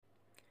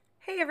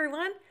Hey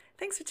everyone!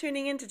 Thanks for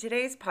tuning in to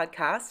today's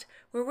podcast,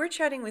 where we're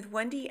chatting with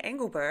Wendy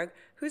Engelberg,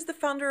 who's the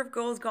founder of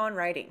Girlz Gone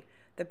Riding,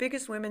 the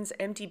biggest women's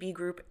MTB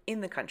group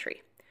in the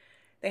country.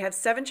 They have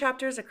 7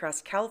 chapters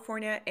across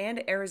California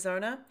and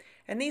Arizona,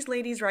 and these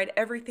ladies ride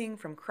everything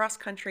from cross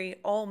country,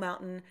 all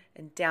mountain,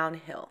 and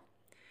downhill.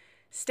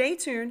 Stay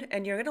tuned,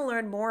 and you're going to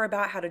learn more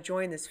about how to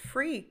join this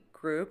free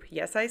group.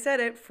 Yes, I said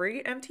it,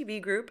 free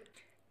MTB group,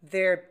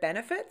 their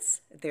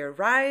benefits, their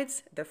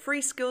rides, the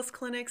free skills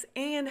clinics,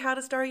 and how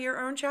to start your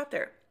own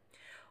chapter.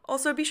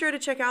 Also, be sure to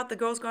check out the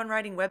Girlz Gone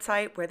Riding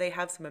website, where they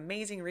have some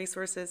amazing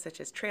resources such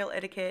as trail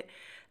etiquette,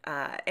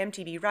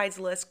 MTB rides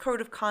list,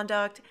 code of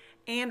conduct,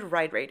 and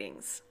ride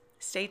ratings.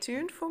 Stay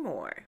tuned for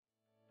more.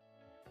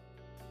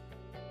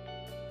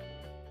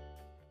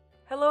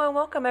 Hello and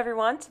welcome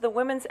everyone to the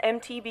Women's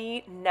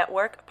MTB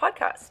Network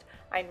podcast.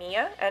 I'm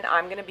Mia and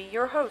I'm going to be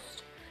your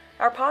host.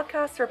 Our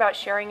podcasts are about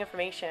sharing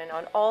information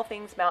on all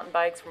things mountain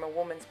bikes from a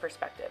woman's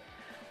perspective.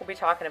 We'll be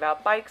talking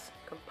about bikes,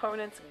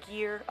 components,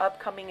 gear,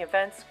 upcoming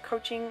events,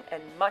 coaching,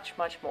 and much,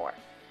 much more.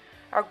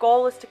 Our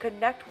goal is to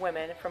connect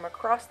women from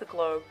across the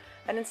globe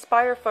and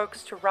inspire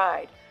folks to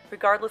ride,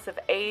 regardless of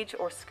age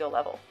or skill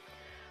level.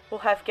 We'll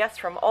have guests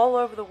from all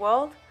over the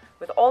world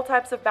with all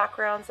types of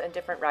backgrounds and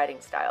different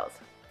riding styles.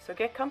 So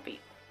get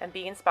comfy and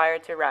be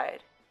inspired to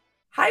ride.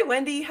 Hi,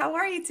 Wendy. How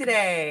are you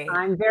today?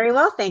 I'm very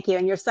well, thank you.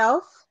 And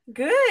yourself?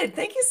 Good.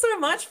 Thank you so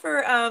much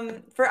for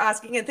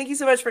asking, and thank you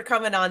so much for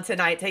coming on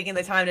tonight, taking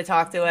the time to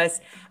talk to us.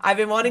 I've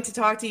been wanting to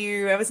talk to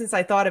you ever since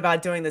I thought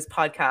about doing this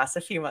podcast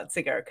a few months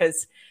ago,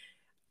 because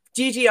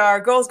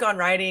GGR, Girlz Gone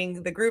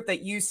Riding, the group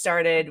that you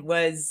started,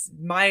 was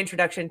my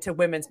introduction to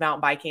women's mountain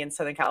biking in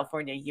Southern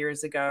California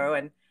years ago,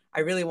 and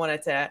I really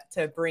wanted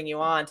to bring you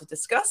on to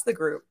discuss the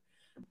group.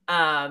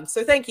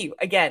 So thank you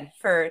again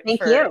for Thank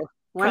you. coming on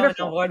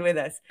Wonderful. board with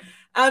us.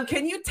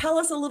 Can you tell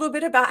us a little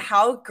bit about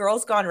how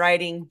Girlz Gone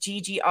Riding,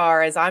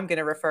 GGR, as I'm going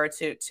to refer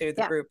to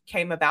the group,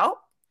 came about?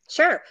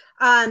 Sure.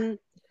 Wow.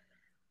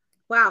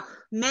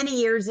 Many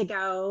years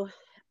ago,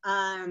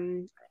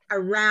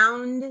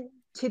 around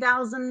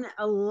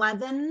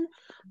 2011,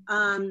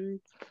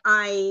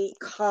 I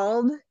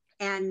called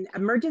an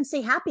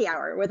emergency happy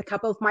hour with a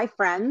couple of my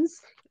friends,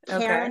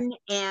 Karen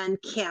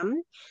and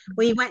Kim.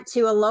 We went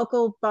to a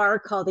local bar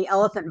called the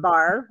Elephant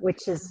Bar,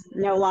 which is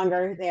no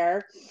longer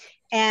there.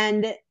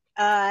 And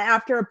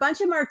after a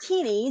bunch of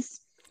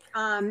martinis,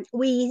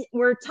 we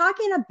were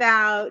talking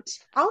about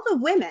all the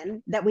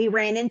women that we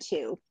ran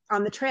into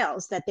on the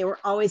trails, that they were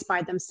always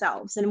by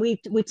themselves. And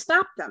we'd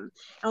stop them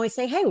and we'd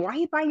say, hey, why are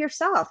you by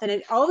yourself? And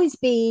it'd always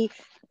be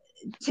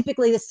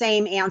typically the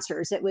same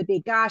answers. It would be,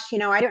 gosh,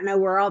 I don't know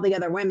where all the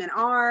other women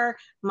are.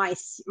 My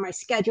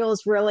schedule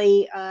is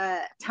really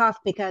tough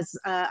because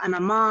I'm a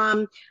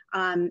mom.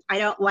 I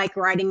don't like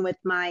riding with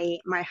my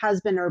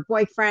husband or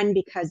boyfriend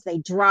because they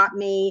drop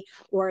me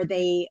or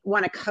they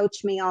want to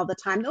coach me all the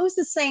time. Those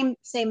are the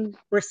same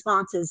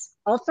responses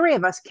all three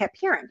of us kept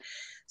hearing.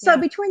 So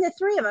between the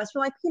three of us,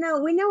 we're like,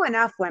 we know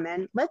enough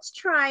women. Let's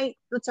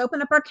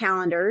open up our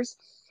calendars.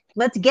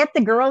 Let's get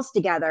the girls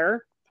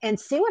together and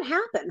see what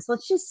happens.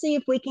 Let's just see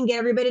if we can get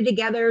everybody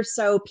together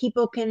so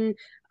people can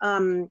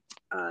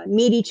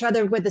meet each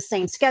other with the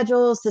same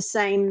schedules, the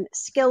same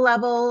skill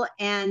level,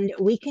 and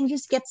we can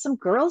just get some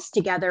girls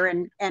together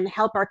and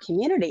help our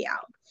community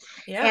out.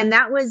 Yeah. And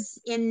that was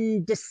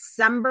in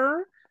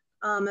December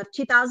of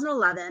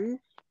 2011.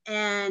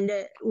 And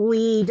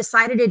we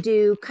decided to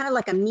do kind of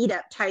like a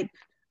meetup type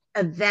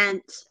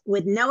event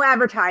with no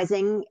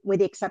advertising, with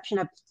the exception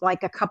of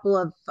like a couple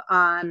of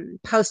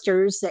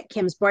posters that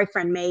Kim's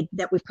boyfriend made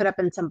that we put up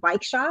in some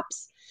bike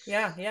shops.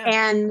 Yeah.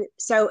 And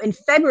so in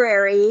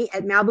February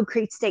at Malibu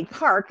Creek State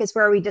Park is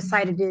where we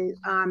decided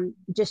to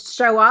just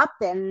show up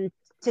and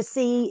to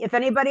see if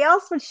anybody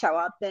else would show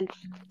up. And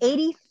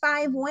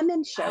 85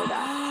 women showed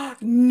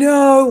up.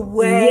 No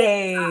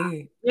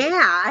way.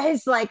 Yeah.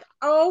 It's like,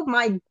 oh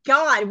my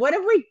God, what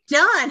have we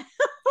done?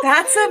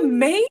 That's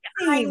amazing.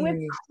 It was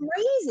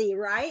crazy,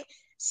 right?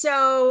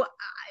 So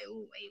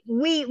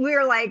we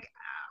were like,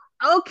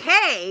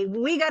 okay,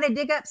 we got to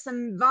dig up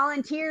some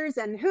volunteers,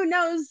 and who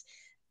knows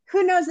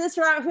this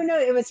route? Who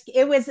knows?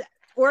 It was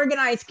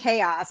organized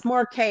chaos,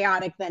 more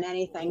chaotic than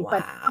anything,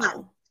 but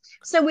fun.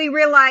 So we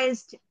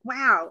realized,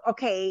 wow,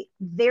 okay,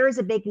 there's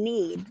a big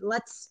need.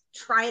 Let's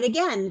try it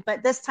again,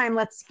 but this time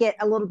let's get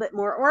a little bit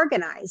more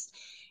organized.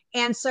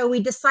 And so we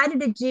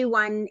decided to do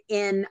one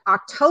in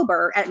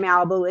October at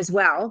Malibu as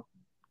well.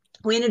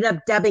 We ended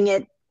up dubbing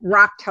it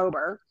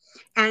Rocktober.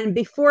 And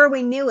before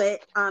we knew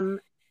it,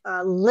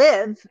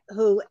 Liv,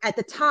 who at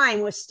the time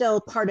was still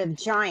part of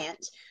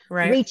Giant,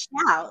 reached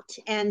out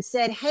and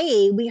said,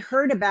 hey, we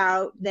heard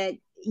about that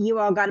you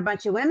all got a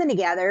bunch of women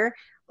together.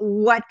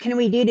 What can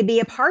we do to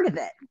be a part of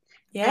it?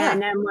 Yeah.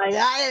 And I'm like,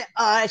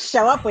 I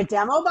show up with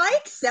demo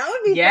bikes. That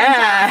would be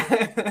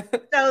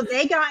fantastic. So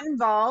they got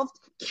involved.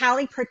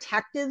 Cali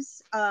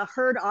Protectives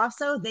heard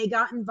also. They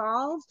got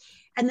involved.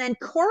 And then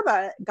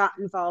Corba got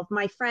involved.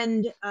 My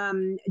friend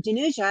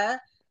Danuja,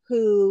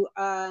 who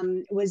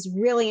was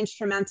really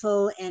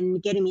instrumental in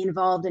getting me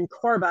involved in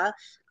Corba.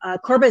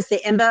 Corba is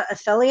the IMBA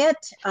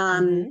affiliate,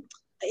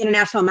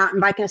 International Mountain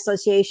Biking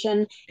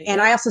Association,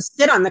 and I also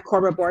sit on the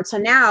Corba board. So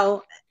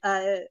now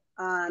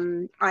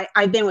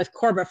I've been with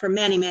Corba for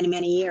many, many,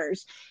 many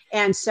years.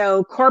 And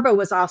so Corba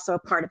was also a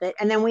part of it.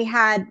 And then we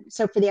had,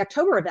 so for the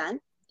October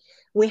event,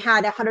 we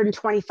had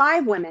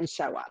 125 women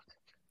show up.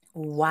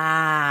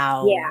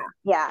 Wow.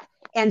 Yeah.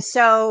 And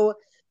so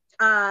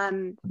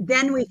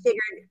then we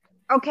figured,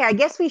 okay, I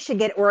guess we should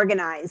get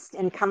organized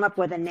and come up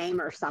with a name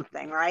or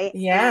something, right?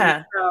 Yeah.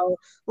 And so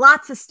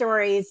lots of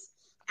stories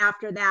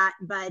after that,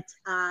 but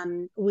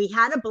we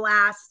had a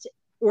blast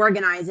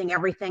organizing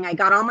everything. I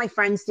got all my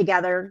friends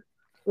together.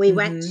 We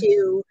went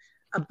to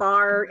a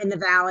bar in the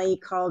valley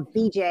called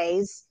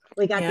BJ's.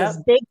 We got this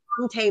big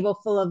long table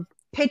full of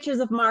pitchers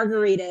of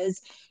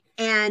margaritas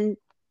and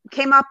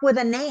came up with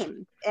a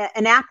name,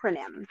 an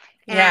acronym.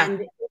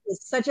 And it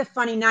was such a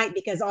funny night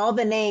because all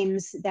the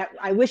names that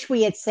I wish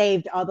we had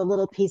saved all the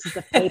little pieces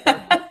of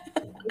paper.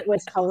 It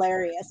was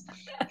hilarious.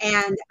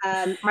 And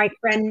my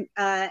friend,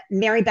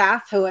 Mary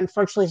Beth, who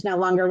unfortunately is no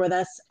longer with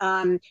us,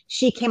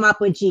 she came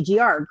up with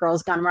GGR,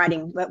 Girls Gone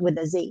Riding, with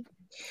a Z.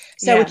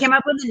 So we came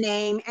up with a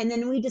name, and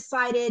then we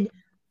decided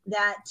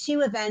that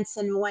 2 events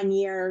in 1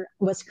 year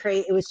was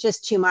crazy. It was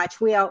just too much.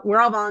 We're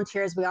all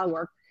volunteers. We all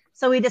work.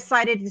 So we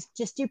decided to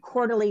just do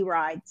quarterly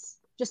rides,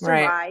 just to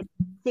ride,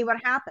 see what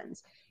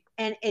happens.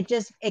 And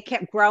it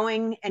kept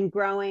growing and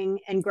growing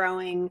and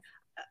growing.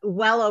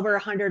 Well over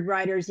 100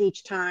 riders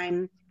each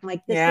time.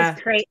 Like,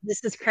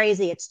 this is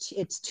crazy.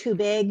 It's too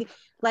big.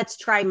 Let's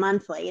try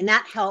monthly. And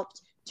that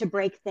helped to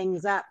break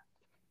things up.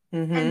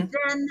 And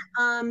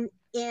then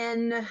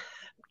in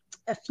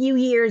a few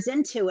years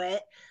into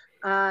it,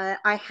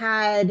 I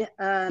had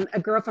a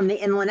girl from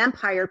the Inland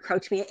Empire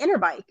approach me at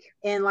Interbike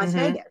in Las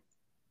Vegas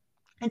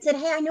and said,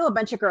 hey, I know a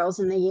bunch of girls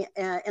in the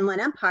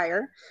Inland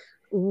Empire.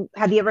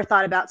 Have you ever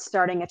thought about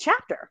starting a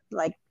chapter?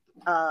 Like,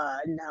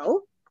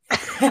 no.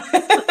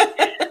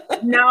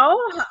 No,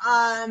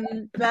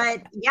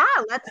 but yeah,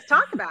 let's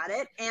talk about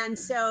it. And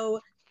so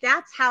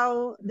that's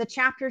how the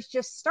chapters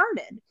just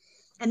started.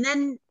 And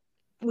then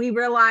we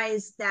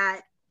realized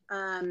that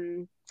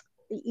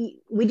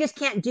we just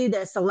can't do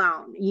this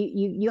alone.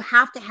 You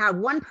have to have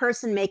one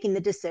person making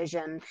the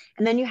decision,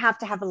 and then you have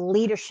to have a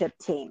leadership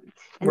team.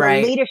 And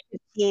the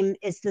leadership team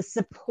is the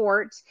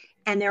support,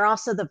 and they're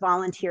also the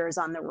volunteers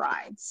on the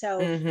ride. So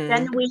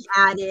then we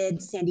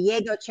added San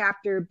Diego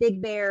chapter,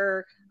 Big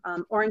Bear,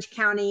 Orange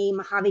County,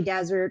 Mojave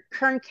Desert,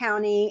 Kern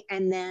County,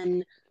 and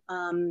then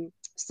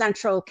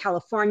Central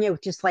California,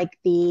 which is like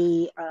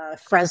the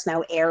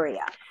Fresno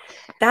area.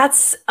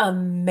 That's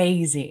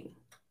amazing.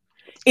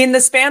 In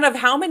the span of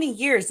how many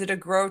years did it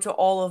grow to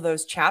all of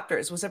those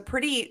chapters? Was it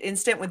pretty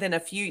instant within a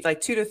few, like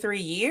 2 to 3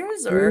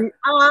 years, or?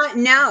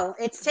 No,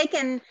 it's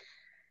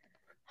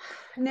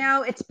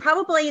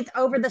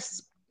over the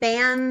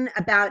span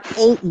about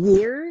 8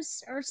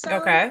 years or so.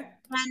 Okay.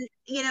 And,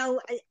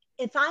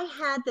 if I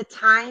had the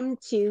time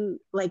to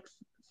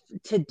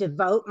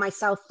devote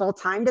myself full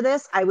time to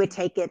this, I would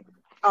take it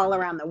all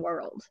around the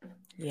world.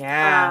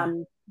 Yeah.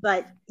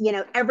 But,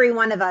 every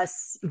one of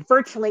us,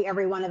 virtually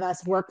every one of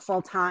us work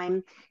full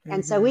time.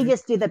 And so we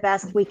just do the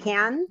best we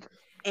can.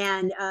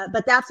 And,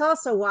 but that's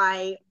also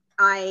why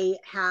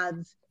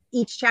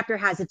each chapter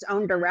has its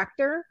own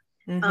director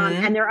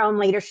and their own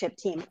leadership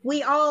team.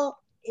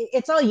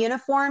 It's all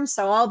uniform.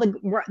 So all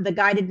the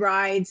guided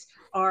rides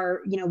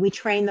are, we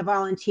train the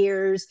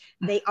volunteers.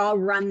 They all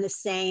run the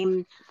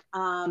same.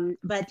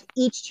 But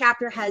each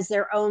chapter has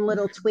their own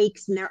little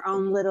tweaks and their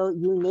own little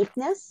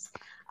uniqueness.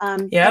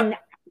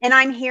 And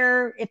I'm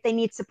here if they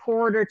need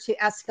support or to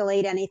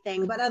escalate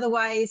anything. But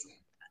otherwise,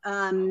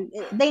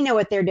 they know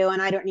what they're doing.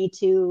 I don't need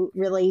to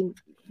really,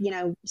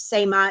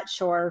 say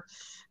much or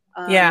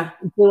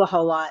do a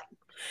whole lot.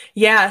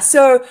 Yeah.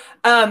 So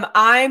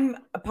I'm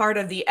a part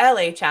of the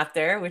LA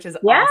chapter, which is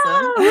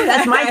awesome.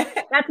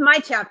 That's my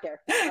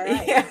chapter.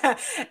 Right. Yeah.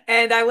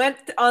 And I went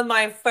on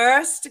my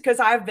first,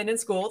 because I've been in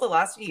school the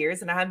last few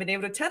years and I haven't been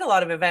able to attend a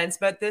lot of events,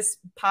 but this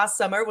past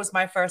summer was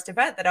my first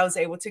event that I was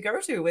able to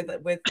go to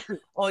with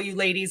all you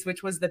ladies,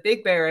 which was the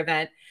Big Bear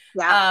event.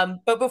 Yeah.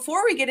 But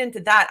before we get into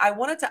that, I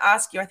wanted to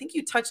ask you, I think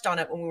you touched on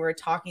it when we were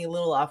talking a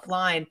little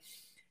offline.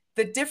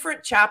 The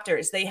different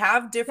chapters, they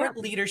have different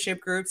leadership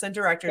groups and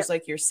directors,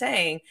 like you're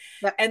saying,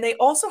 and they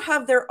also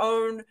have their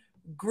own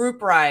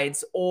group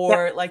rides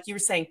or like you were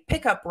saying,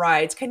 pickup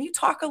rides. Can you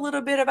talk a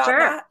little bit about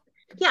that?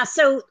 Yeah.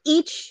 So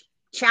each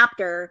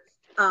chapter,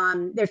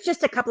 there's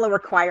just a couple of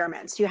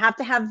requirements. You have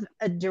to have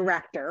a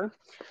director.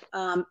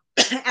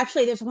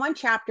 Actually, there's one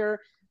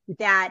chapter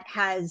that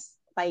has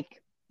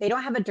they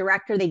don't have a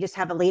director. They just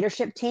have a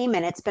leadership team,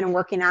 and it's been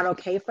working out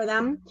okay for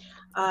them.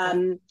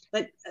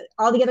 But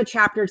all the other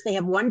chapters, they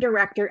have one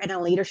director and a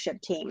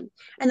leadership team.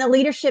 And the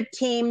leadership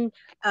team,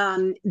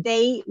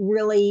 they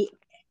really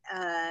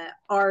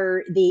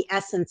are the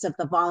essence of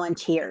the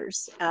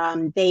volunteers.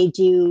 They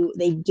do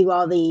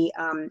all the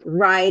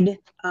ride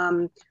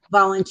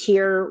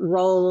volunteer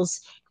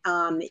roles,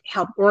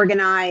 help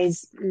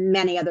organize,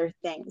 many other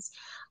things.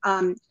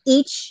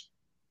 Each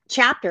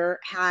chapter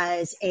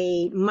has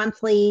a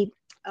monthly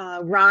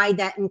ride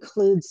that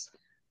includes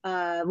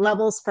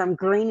levels from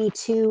Greenie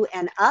 2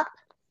 and up.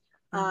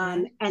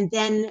 And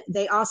then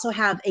they also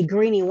have a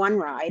Greenie 1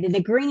 ride. And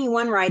the Greenie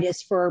 1 ride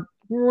is for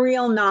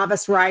real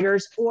novice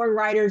riders or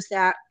riders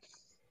that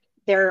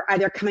they're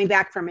either coming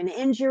back from an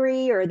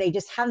injury or they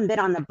just haven't been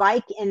on the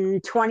bike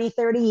in 20,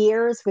 30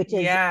 years, which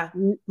is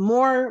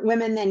more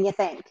women than you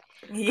think.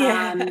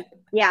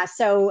 Yeah.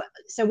 So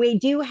we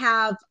do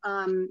have,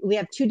 we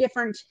have two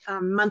different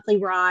monthly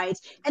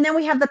rides, and then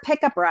we have the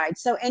pickup ride.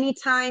 So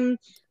anytime,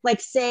 like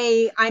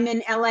say I'm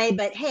in LA,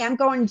 but hey, I'm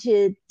going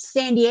to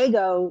San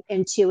Diego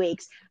in 2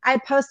 weeks. I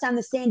post on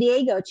the San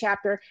Diego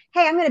chapter,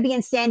 hey, I'm going to be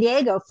in San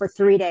Diego for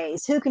 3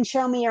 days. Who can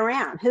show me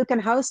around? Who can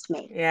host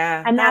me?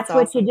 Yeah. And that's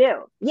what you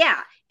do. Yeah.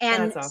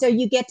 And awesome. So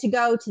you get to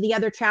go to the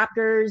other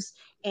chapters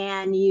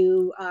and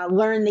you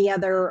learn the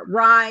other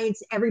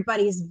rides.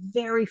 Everybody's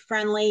very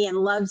friendly and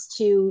loves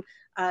to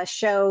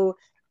show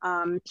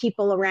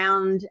people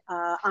around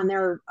on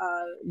their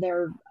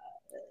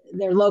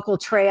local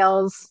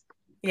trails.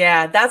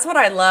 Yeah, that's what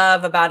I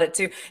love about it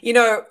too. You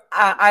know,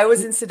 I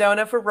was in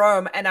Sedona for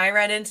Rome, and I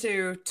ran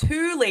into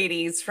 2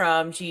 ladies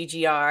from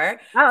GGR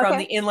from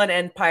the Inland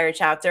Empire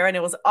chapter, and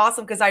it was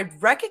awesome because I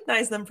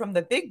recognized them from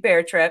the Big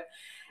Bear trip.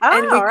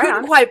 And we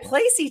couldn't quite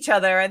place each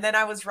other. And then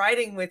I was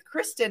riding with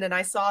Kristen, and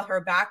I saw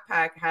her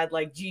backpack had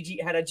like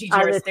had a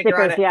GGR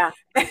sticker on it. Yeah.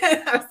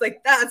 I was like,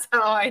 that's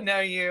how I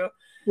know you.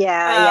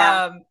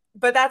 Yeah.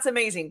 But that's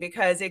amazing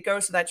because it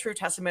goes to that true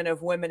testament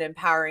of women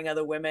empowering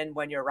other women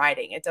when you're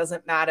riding. It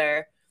doesn't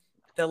matter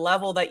the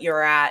level that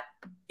you're at.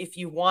 If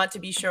you want to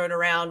be shown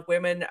around,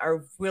 women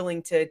are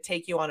willing to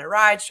take you on a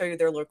ride, show you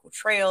their local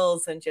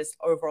trails, and just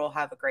overall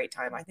have a great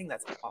time. I think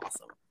that's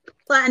awesome.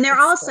 Well, and there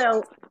are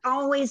also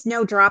always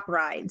no drop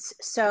rides.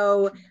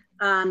 So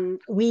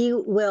we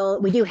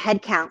do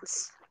head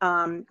counts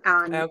on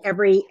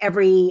every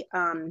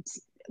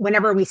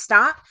whenever we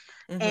stop.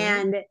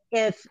 And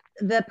if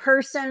the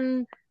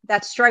person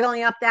that's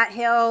struggling up that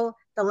hill,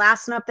 the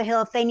last one up the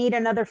hill, if they need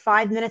another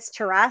 5 minutes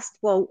to rest,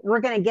 well, we're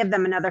going to give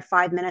them another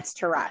 5 minutes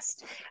to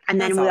rest. And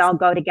then we all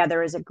go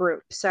together as a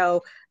group.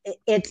 So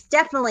it's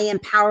definitely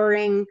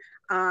empowering.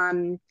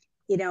 You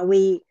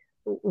know,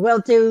 we'll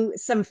do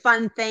some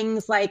fun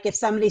things. Like if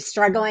somebody's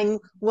struggling,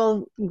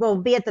 we'll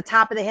be at the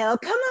top of the hill.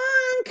 Come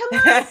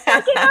on,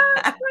 suck it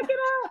up.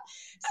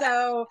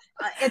 So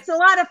it's a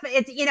lot of,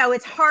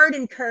 it's hard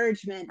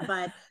encouragement,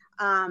 but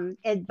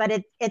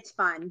it's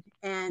fun.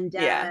 And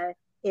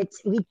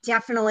we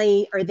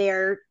definitely are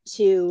there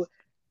to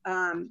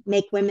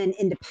make women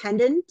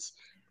independent,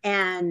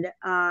 and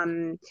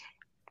the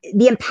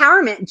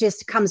empowerment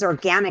just comes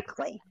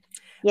organically,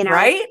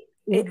 right?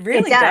 It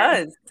really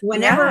does.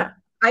 Whenever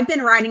I've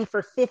been riding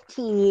for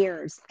 15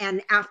 years,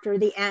 and after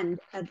the end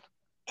of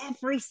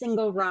every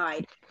single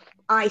ride,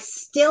 I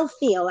still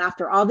feel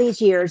after all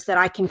these years that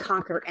I can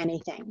conquer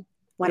anything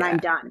when I'm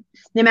done.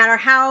 No matter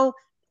how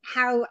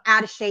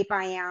out of shape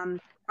I am,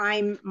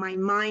 my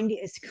mind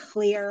is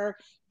clear,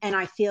 and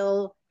I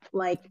feel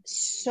like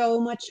so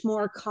much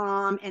more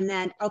calm, and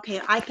then,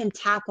 okay, I can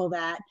tackle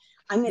that.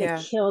 I'm going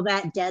to kill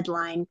that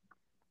deadline.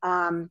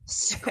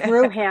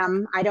 Screw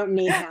him. I don't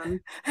need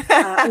him.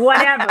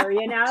 Whatever,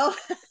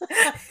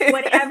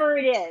 whatever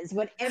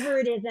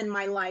it is in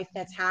my life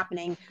that's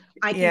happening,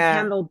 I can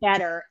handle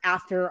better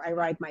after I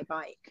ride my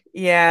bike.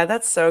 Yeah,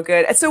 that's so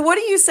good. So what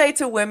do you say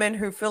to women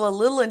who feel a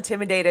little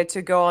intimidated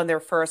to go on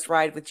their first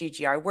ride with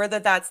GGR, whether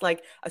that's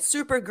like a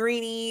super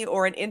greenie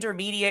or an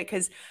intermediate?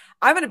 Because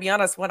I'm going to be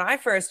honest, when I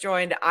first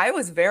joined, I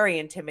was very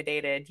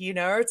intimidated,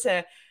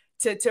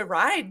 to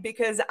ride,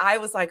 because I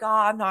was like, oh,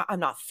 I'm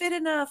not fit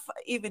enough,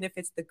 even if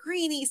it's the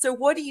greenie. So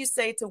what do you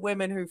say to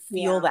women who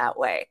feel that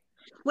way?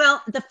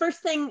 Well, the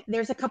first thing,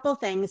 there's a couple of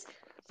things.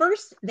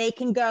 First, they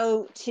can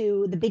go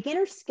to the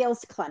Beginner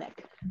Skills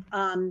Clinic.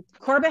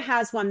 Corba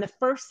has one the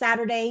first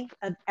Saturday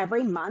of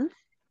every month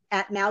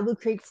at Malibu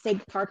Creek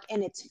State Park,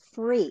 and it's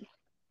free.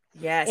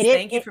 Yes,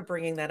 thank you for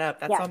bringing that up.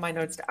 That's on my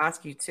notes to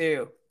ask you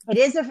too.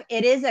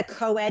 It is a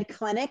co-ed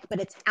clinic, but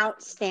it's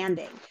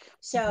outstanding.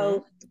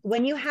 So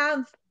when you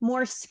have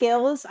more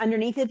skills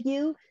underneath of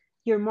you,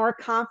 you're more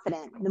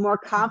confident. The more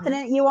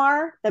confident you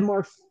are, the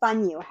more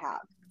fun you have.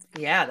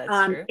 Yeah,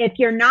 that's true. If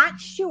you're not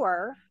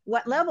sure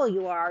what level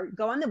you are,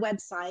 go on the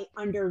website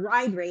under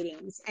ride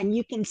ratings, and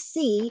you can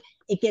see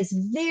it gives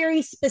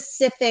very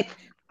specific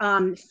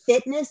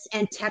fitness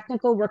and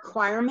technical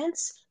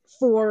requirements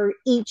for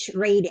each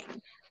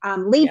rating.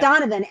 Lee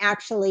Donovan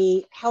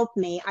actually helped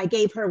me. I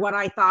gave her what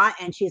I thought,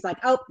 and she's like,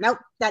 "Oh, nope,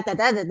 da da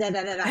da da da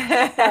da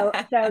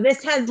da." So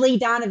this has Lee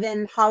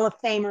Donovan Hall of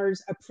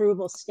Famers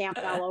approval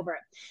stamped all over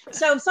it.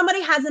 So if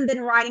somebody hasn't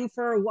been riding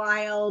for a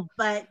while,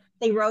 but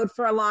they rode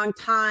for a long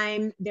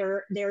time,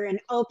 they're in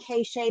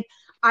okay shape,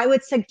 I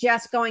would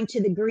suggest going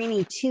to the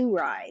Greenie 2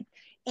 ride.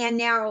 And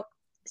now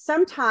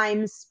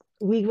sometimes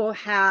we will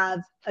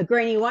have a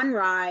Greenie 1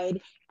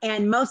 ride,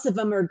 and most of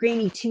them are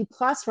Greenie 2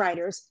 plus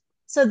riders.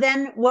 So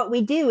then what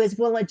we do is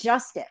we'll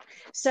adjust it.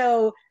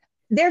 So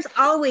there's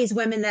always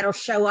women that'll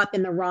show up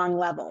in the wrong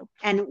level.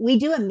 And we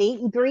do a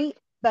meet and greet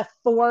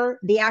before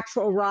the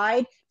actual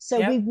ride. So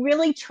Yep. we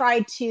really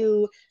try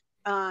to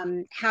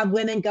have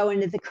women go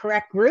into the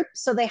correct group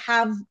so they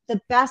have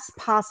the best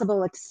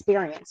possible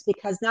experience,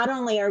 because not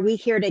only are we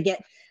here to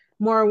get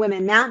more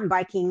women mountain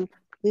biking,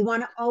 we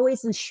want to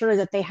always ensure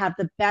that they have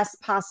the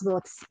best possible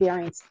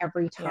experience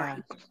every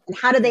time. Yeah. And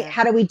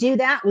how do we do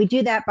that? We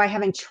do that by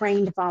having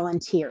trained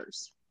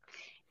volunteers.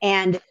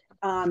 And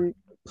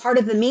part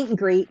of the meet and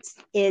greets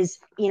is,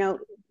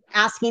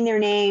 asking their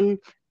name,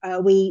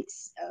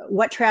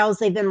 what trails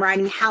they've been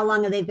riding, how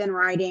long have they been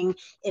riding.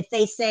 If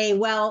they say,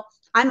 well,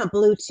 I'm a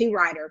Blue 2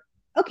 rider.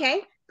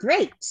 Okay,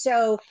 great.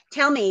 So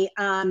tell me,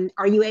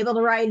 are you able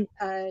to ride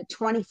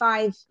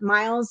 25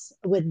 miles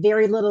with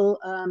very little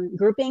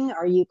grouping?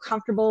 Are you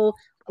comfortable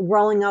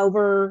rolling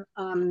over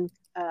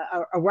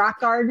a rock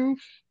garden?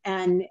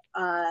 And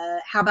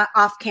how about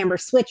off-camber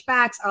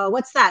switchbacks? Oh,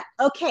 what's that?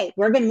 Okay,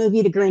 we're going to move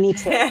you to Greenie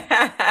 2.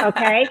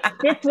 Okay,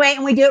 this way,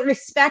 and we do it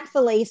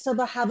respectfully, so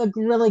they'll have a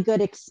really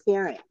good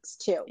experience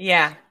too.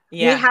 Yeah.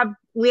 We have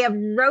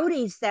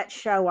roadies that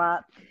show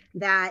up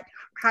that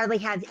hardly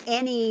have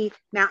any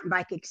mountain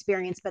bike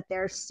experience, but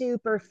they're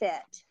super fit.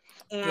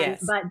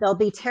 But they'll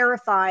be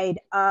terrified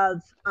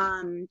of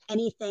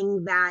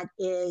anything that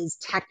is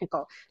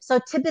technical. So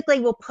typically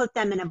we'll put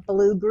them in a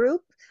blue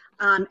group,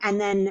 and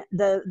then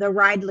the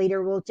ride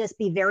leader will just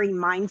be very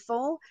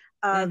mindful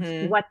of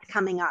what's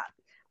coming up.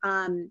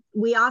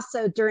 We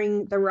also,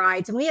 during the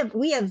rides, and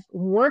we have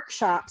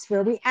workshops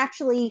where we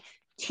actually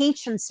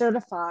teach and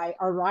certify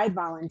our ride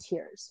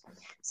volunteers.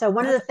 So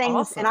one of the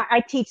things, and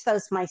I teach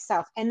those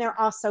myself, and they're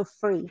also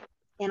free,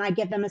 and I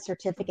give them a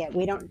certificate.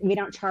 We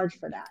don't charge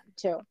for that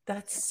too.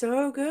 That's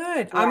so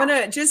good. Yeah. I'm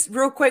going to just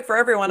real quick for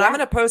everyone, I'm going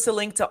to post a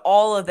link to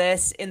all of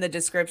this in the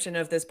description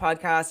of this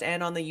podcast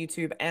and on the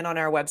YouTube and on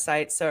our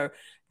website. So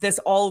this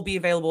all will be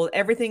available.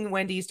 Everything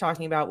Wendy's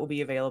talking about will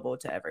be available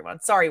to everyone.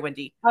 Sorry,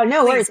 Wendy. Oh,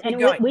 no worries. And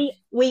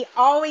we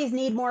always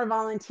need more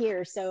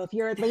volunteers. So if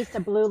you're at least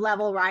a blue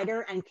level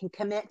rider and can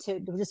commit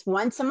to just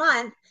once a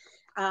month,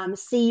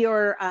 see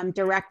your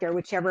director,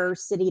 whichever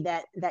city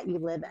that you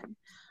live in.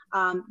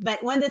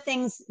 But one of the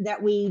things that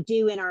we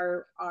do in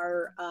our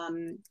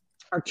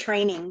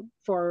training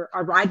for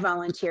our ride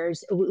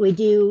volunteers, we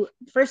do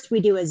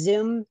a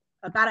Zoom,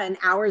 about an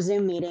hour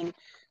Zoom meeting,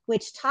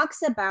 which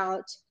talks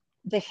about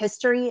the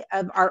history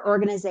of our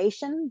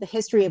organization, the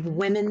history of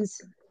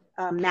women's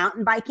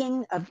mountain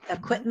biking, of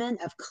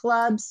equipment, of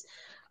clubs,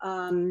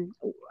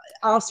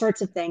 all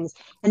sorts of things.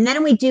 And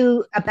then we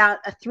do about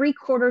a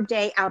 3/4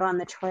 day out on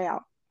the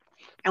trail.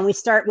 And we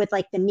start with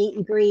like the meet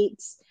and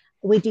greets.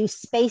 We do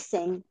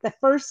spacing. The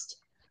first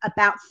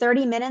about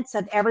 30 minutes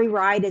of every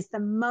ride is the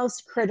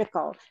most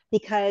critical,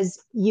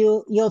 because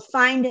you'll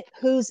find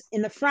who's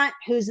in the front,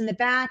 who's in the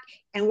back,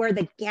 and where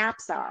the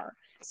gaps are.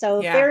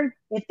 So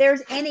if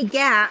there's any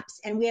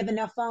gaps and we have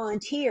enough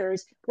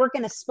volunteers, we're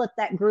going to split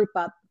that group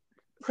up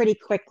pretty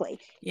quickly.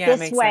 Yeah,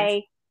 this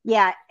way,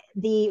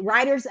 the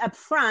riders up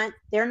front,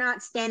 they're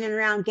not standing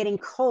around getting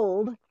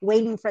cold,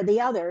 waiting for the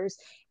others.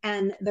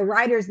 And the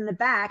riders in the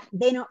back,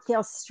 they don't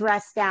feel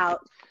stressed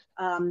out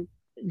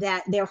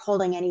that they're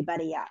holding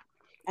anybody up.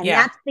 And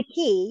that's the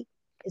key.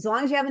 As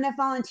long as you have enough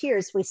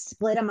volunteers, we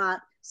split them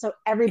up so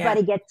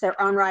everybody gets their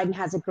own ride and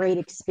has a great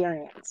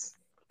experience.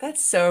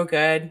 That's so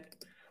good.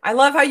 I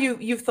love how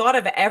you've thought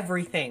of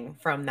everything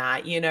from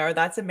that.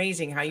 That's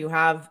amazing how you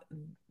have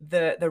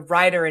the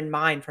rider in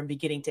mind from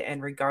beginning to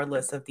end,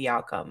 regardless of the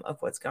outcome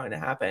of what's going to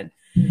happen.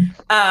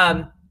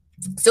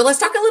 So let's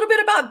talk a little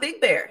bit about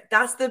Big Bear.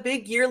 That's the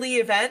big yearly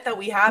event that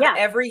we have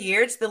every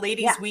year. It's the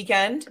ladies'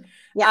 weekend.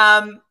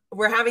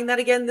 We're having that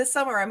again this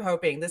summer, I'm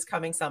hoping, this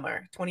coming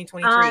summer,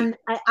 2023.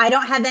 I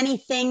don't have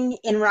anything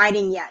in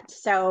writing yet.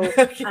 So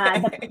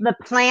the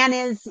plan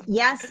is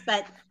yes,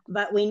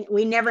 but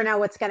we never know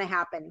what's going to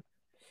happen.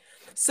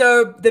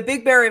 So the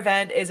Big Bear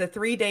event is a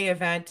 3-day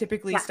event,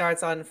 typically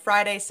starts on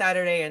Friday,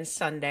 Saturday, and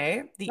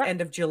Sunday, the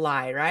end of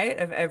July, right?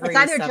 Of every It's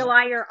either summer.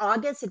 July or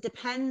August. It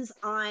depends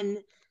on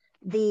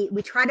we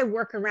try to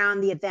work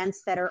around the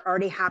events that are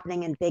already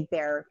happening in Big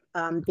Bear,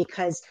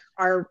 because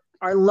our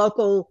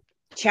local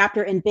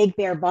chapter in Big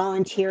Bear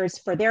volunteers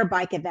for their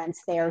bike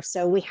events there.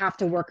 So we have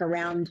to work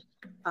around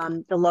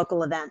the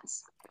local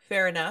events.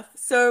 Fair enough.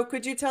 So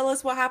could you tell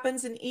us what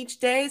happens in each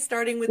day,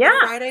 starting with the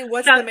Friday?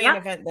 What's the main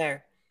event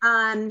there?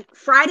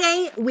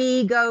 Friday,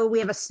 we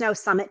have a snow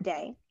summit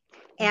day.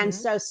 And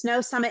so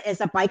Snow Summit is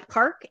a bike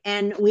park,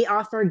 and we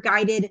offer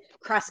guided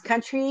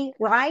cross-country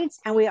rides,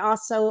 and we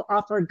also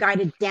offer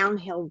guided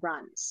downhill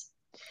runs.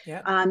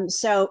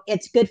 So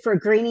it's good for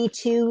Greenie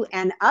 2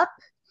 and up.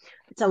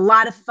 It's a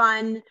lot of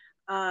fun.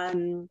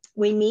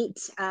 We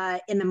meet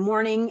in the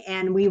morning,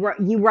 and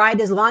you ride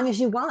as long as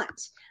you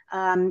want.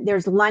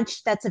 There's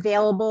lunch that's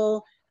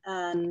available.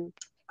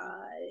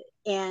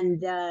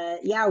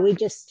 We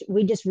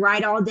just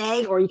ride all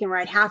day, or you can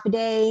ride half a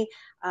day,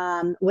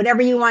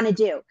 whatever you want to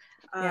do.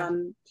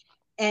 And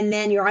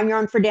then you're on your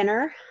own for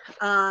dinner.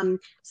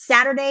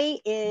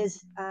 Saturday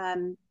is,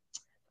 I'm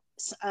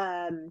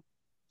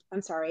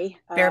sorry.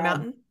 Bear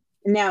Mountain?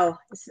 No,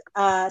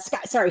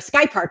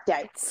 Sky Park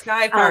Day.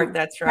 Sky Park,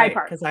 that's Sky right,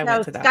 Park. because I So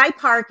went to that. Sky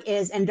Park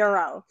is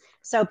enduro.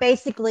 So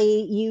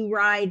basically, you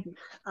ride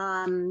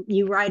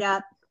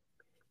up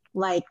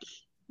like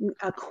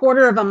a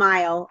quarter of a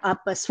mile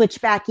up a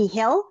switchbacky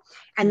hill,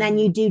 and then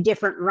you do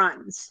different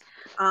runs.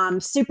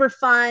 Super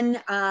fun.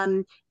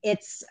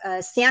 It's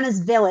Santa's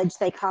Village,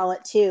 they call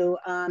it too.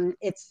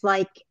 It's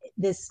like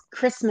this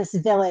Christmas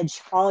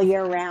village all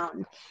year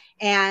round.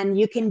 And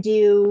you can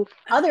do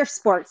other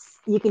sports.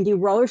 You can do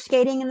roller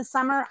skating in the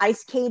summer, ice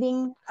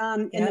skating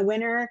in the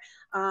winter.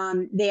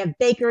 They have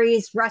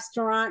bakeries,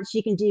 restaurants.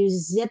 You can do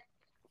zip.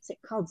 Is it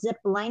called zip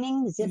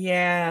lining?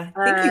 Yeah,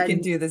 I think you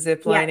can do the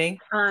zip Yeah, lining.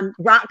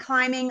 rock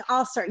climbing,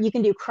 all sorts. You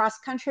can do cross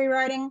country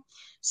riding.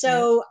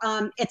 So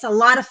it's a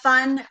lot of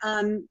fun.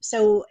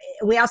 So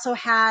we also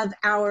have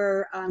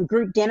our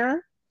group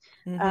dinner.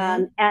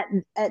 At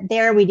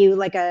there, we do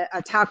like a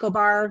taco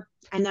bar,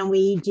 and then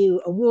we do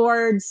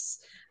awards.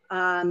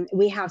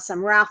 We have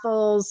some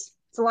raffles.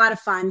 It's a lot of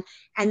fun.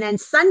 And then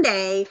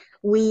Sunday,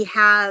 you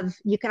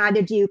can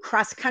either do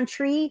cross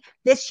country.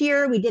 This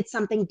year, we did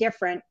something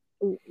different.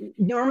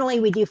 Normally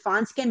we do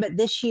Fawnskin, but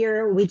this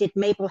year we did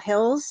Maple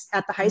Hills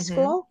at the high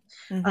school.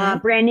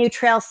 Brand new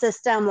trail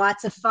system,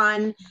 lots of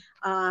fun.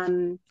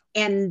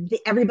 And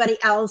everybody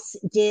else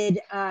did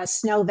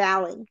Snow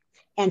Valley.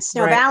 And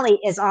Snow Valley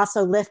is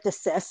also lift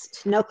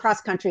assist, no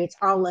cross country. It's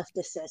all lift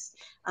assist.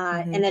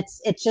 And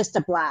it's just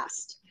a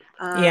blast.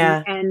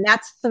 And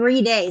that's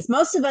 3 days.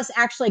 Most of us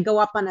actually go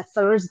up on a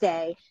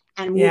Thursday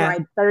and we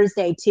ride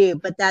Thursday too,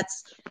 but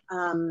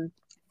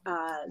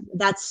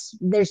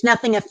there's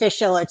nothing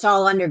official. It's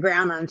all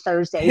underground on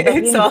Thursday.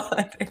 It's all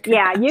underground.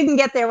 Yeah, you can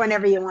get there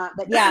whenever you want.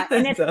 But yeah,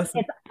 and it's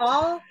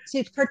all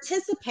to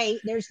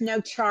participate. There's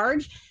no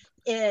charge.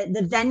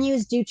 The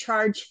venues do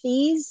charge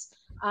fees.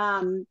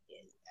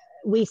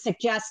 We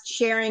suggest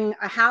sharing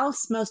a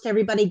house. Most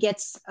everybody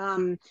gets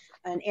an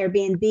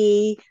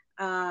Airbnb,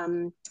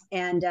 and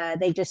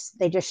they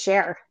just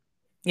share.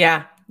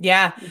 Yeah.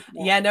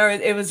 No,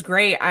 it was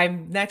great.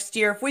 Next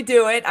year, if we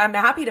do it, I'm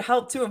happy to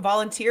help too and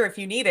volunteer if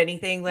you need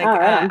anything. Like,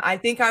 I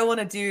think I want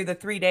to do the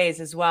 3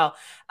 days as well.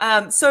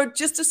 So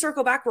just to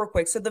circle back real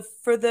quick. So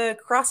for the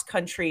cross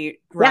country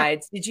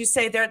rides, did you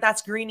say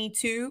that's Greenie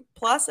 2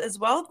 plus as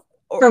well?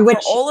 Or for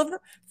all of them?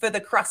 For the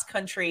cross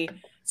country.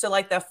 So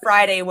like the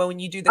Friday when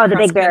you do the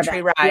cross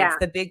country rides,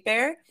 the Big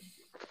Bear.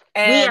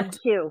 And we have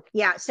two.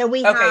 Yeah. So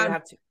you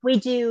have two. We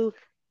do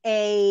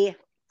a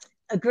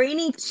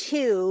Greenie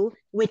 2,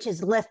 which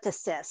is lift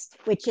assist,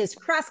 which is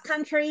cross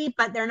country,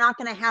 but they're not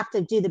going to have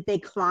to do the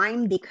big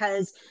climb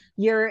because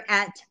you're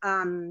at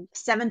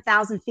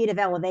 7,000 feet of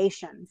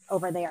elevation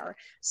over there.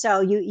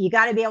 So you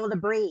got to be able to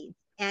breathe.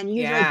 And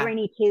usually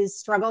Greenie 2s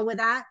struggle with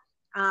that.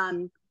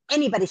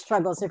 Anybody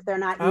struggles if they're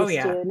not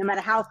used to, no matter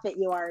how fit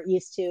you are,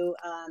 used to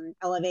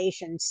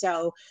elevation.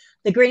 So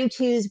the Greenie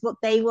 2s,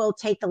 they will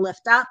take the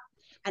lift up,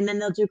 and then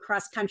they'll do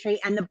cross country.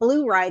 And the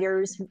blue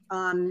riders,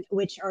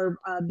 which are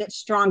a bit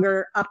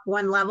stronger up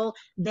one level,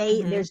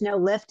 there's no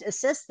lift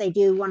assist. They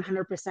do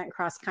 100%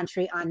 cross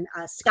country on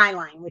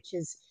Skyline, which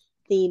is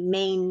the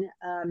main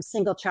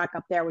single track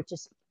up there, which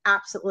is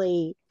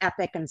absolutely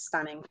epic and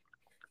stunning.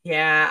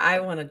 Yeah, I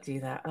want to do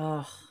that.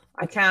 Oh,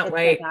 I can't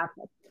wait.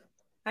 Fantastic.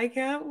 I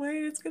can't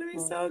wait. It's going to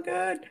be so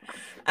good.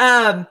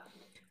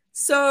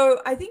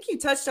 So I think you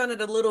touched on it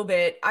a little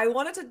bit. I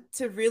wanted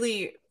to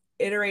really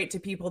iterate to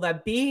people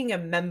that being a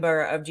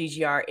member of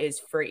GGR is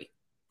free.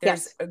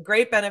 There's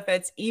great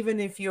benefits, even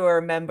if you're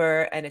a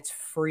member, and it's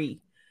free.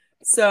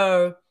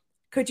 So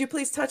could you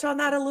please touch on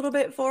that a little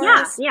bit for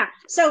us? Yeah.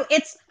 So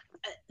it's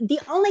the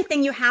only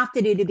thing you have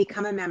to do to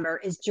become a member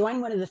is join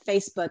one of the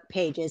Facebook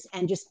pages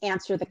and just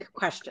answer the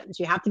questions.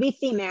 You have to be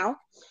female.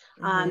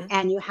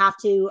 And you have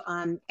to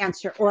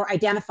answer or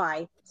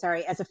identify,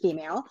 as a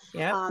female,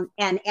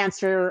 and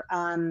answer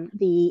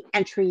the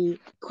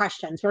entry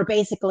questions. Where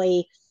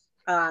basically,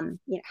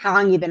 how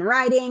long you've been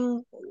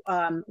riding,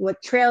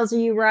 what trails are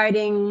you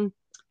riding,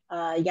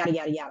 yada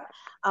yada yada.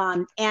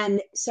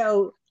 And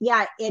so,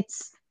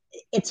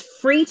 it's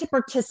free to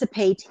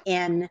participate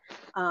in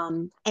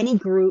any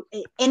group,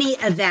 any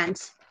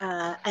event,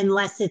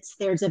 unless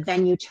there's a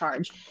venue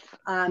charge.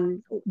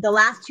 The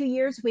last 2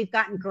 years, we've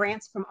gotten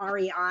grants from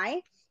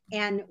REI,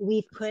 and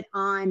we've put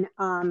on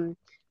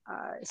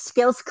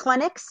skills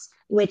clinics,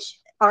 which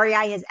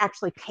REI has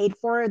actually paid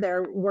for.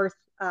 They're worth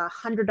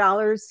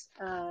 $100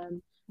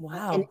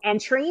 an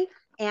entry.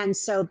 And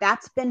so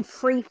that's been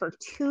free for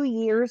 2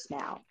 years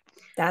now.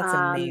 That's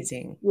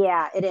amazing.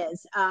 Yeah, it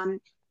is.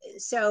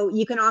 So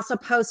you can also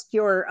post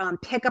your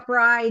pickup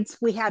rides.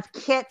 We have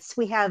kits.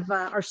 We have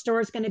our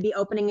store is going to be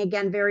opening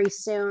again very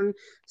soon,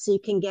 so you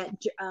can get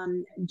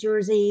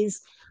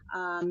jerseys.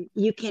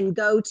 You can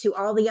go to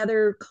all the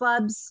other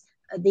clubs,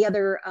 the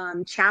other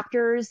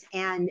chapters,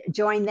 and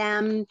join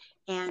them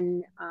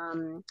and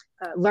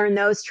learn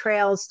those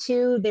trails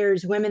too.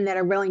 There's women that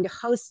are willing to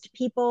host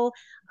people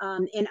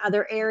in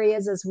other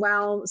areas as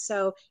well.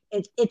 So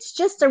it's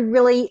just a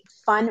really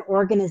fun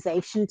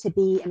organization to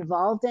be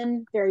involved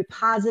in, very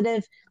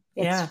positive.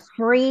 It's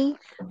free.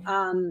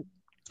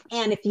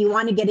 And if you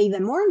want to get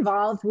even more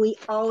involved, we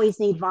always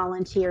need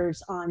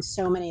volunteers on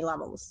so many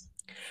levels.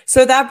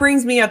 So that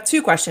brings me up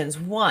two questions.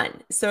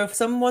 One, so if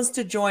someone wants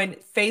to join,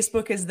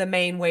 Facebook is the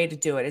main way to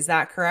do it. Is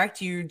that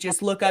correct? You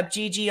just look up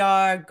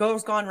GGR,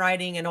 Girls Gone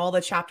Writing, and all the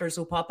chapters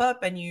will pop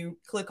up and you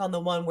click on the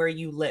one where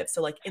you live.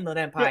 So like Inland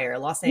Empire,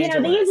 Los The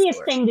Angeles.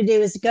 easiest thing to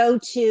do is go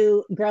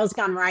to Girls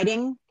Gone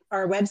Writing,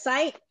 our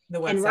website,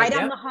 and right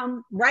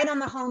on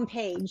the home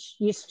page,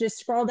 you just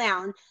scroll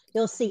down,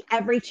 you'll see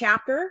every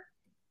chapter.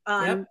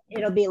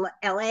 It'll be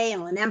LA,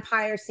 Inland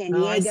Empire, San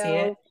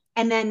Diego.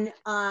 And then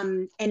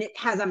and it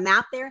has a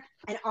map there,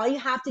 and all you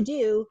have to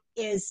do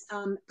is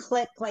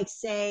click, like,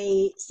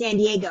 say San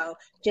Diego,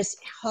 just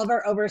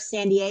hover over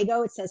San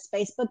Diego, it says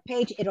Facebook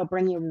page, it'll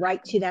bring you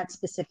right to that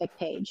specific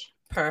page.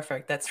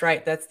 Perfect. That's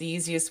right. That's the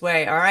easiest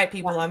way. All right,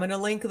 people, I'm going to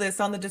link this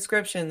on the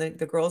description,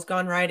 the Girls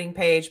Gone Writing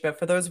page. But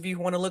for those of you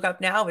who want to look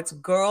up now, it's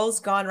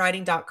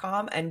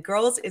girlsgonewriting.com, and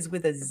girls is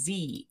with a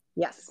Z.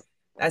 Yes.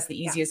 That's the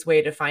easiest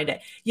way to find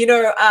it. You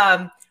know,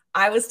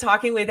 I was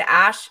talking with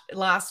Ash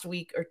last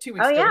week or 2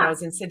 weeks ago when I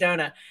was in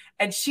Sedona,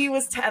 and she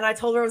was, and I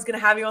told her I was going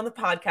to have you on the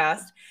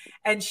podcast.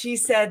 And she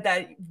said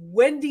that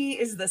Wendy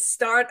is the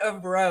start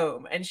of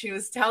Rome. And she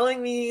was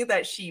telling me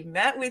that she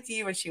met with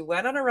you and she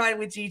went on a ride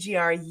with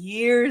GGR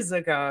years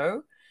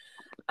ago.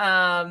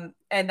 And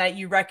that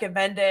you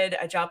recommended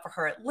a job for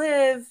her at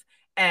Live,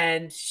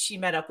 and she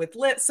met up with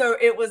Liv. So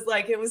it was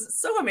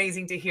so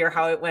amazing to hear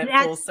how it went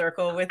full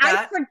circle with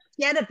that. I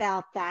forget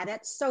about that.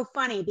 It's so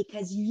funny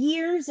because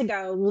years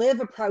ago, Liv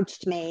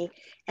approached me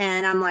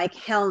and I'm like,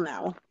 hell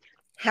no.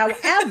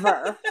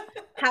 However,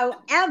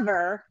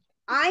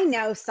 I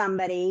know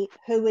somebody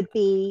who would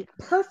be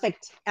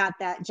perfect at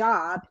that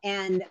job.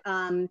 And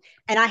I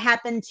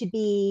happened to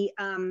be,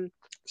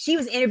 she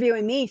was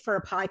interviewing me for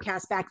a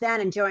podcast back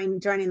then and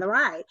joining the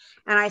ride.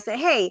 And I said,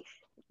 hey,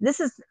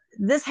 this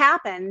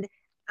happened.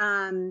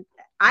 I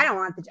don't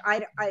want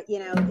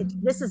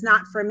this is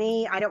not for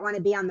me. I don't want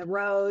to be on the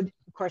road.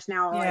 Of course,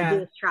 now all I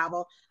do is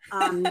travel.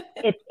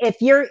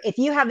 If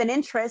you have an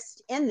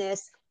interest in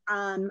this,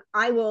 I'll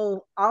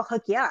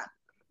hook you up.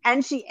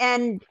 And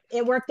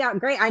it worked out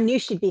great. I knew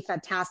she'd be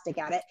fantastic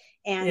at it.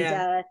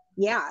 And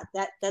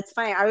that's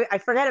fine. I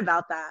forget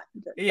about that.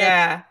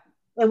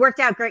 It worked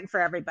out great for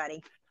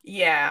everybody.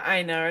 Yeah,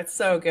 I know. It's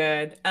so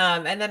good.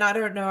 And then I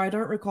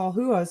don't recall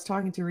who I was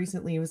talking to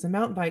recently. It was a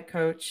mountain bike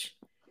coach.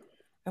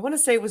 I want to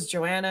say it was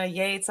Joanna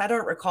Yates. I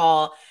don't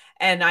recall.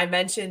 And I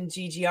mentioned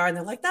GGR, and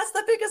they're like, that's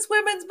the biggest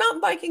women's mountain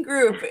biking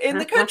group in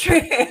the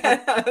country.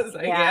 I was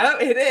like, yeah,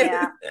 it is.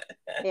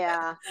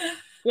 Yeah.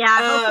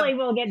 Hopefully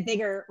we'll get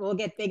bigger. We'll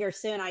get bigger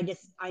soon. I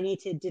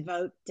need to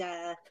devote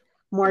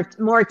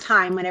more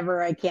time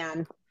whenever I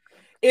can.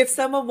 If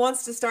someone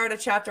wants to start a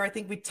chapter, I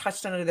think we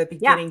touched on it at the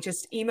beginning.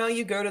 Just email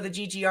you, go to the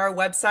GGR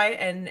website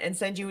and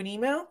send you an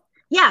email.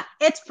 Yeah,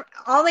 it's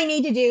all they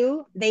need to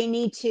do. They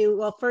need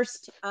to,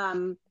 first,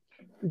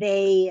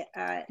 they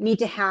need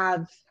to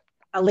have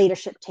a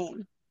leadership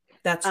team.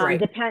 That's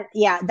right.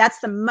 That's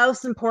the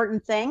most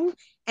important thing.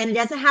 And it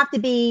doesn't have to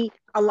be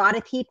a lot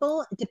of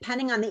people.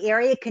 Depending on the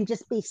area, it can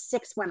just be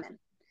 6 women.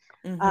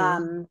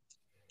 Mm-hmm.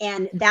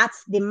 And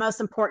that's the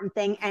most important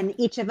thing. And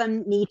each of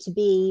them need to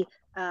be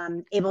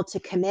able to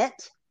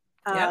commit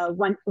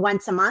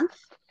once a month.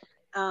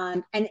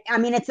 And I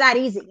mean, it's that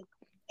easy.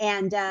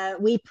 And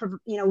we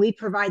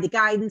provide the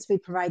guidance, we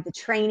provide the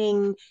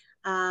training.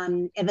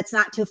 If it's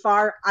not too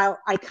far,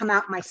 I come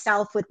out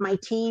myself with my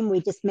team.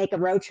 We just make a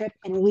road trip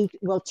and we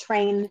will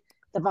train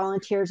the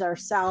volunteers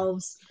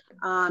ourselves.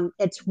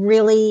 It's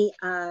really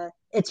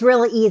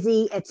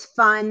easy. It's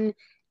fun.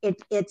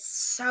 It's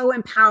so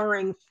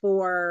empowering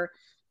for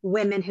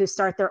women who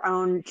start their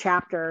own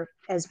chapter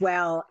as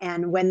well.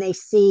 And when they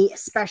see,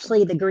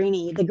 especially the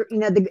greenie,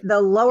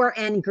 the lower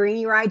end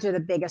greenie rides are the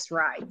biggest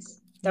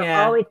rides.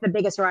 They're always the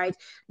biggest rides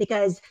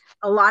because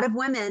a lot of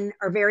women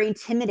are very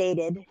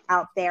intimidated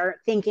out there,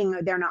 thinking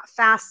they're not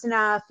fast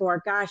enough,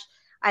 or gosh,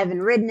 I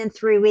haven't ridden in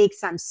 3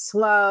 weeks, I'm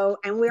slow.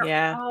 And we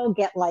all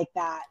get like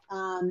that.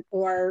 All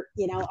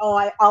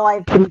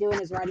I've been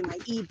doing is riding my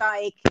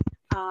e-bike.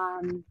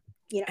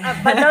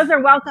 But those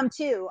are welcome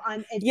too.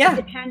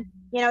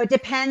 It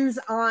depends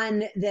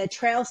on the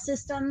trail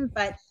system,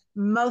 but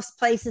most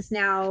places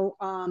now,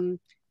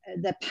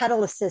 the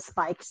pedal assist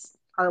bikes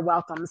are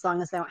welcome as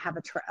long as they don't have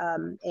a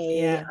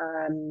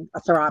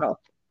throttle.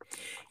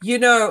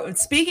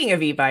 Speaking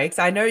of e-bikes,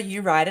 I know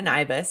you ride an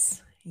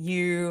Ibis.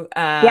 You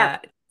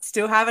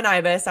still have an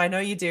Ibis. I know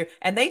you do.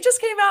 And they just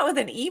came out with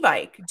an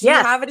e-bike. Do you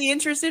have any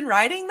interest in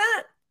riding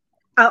that?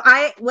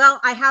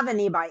 I have an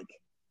e-bike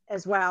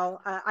as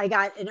well. I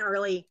got an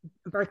early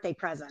birthday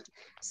present.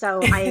 So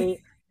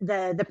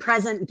the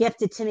present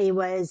gifted to me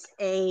was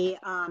a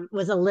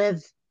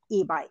Liv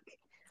e-bike.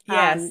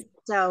 Yes.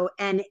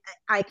 And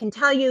I can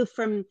tell you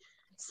from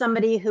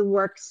somebody who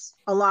works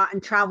a lot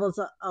and travels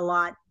a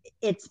lot,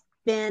 it's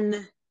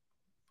been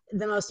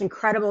the most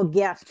incredible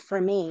gift for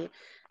me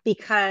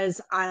because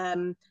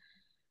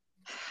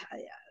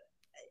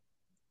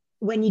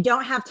when you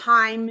don't have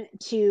time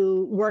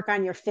to work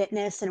on your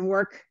fitness and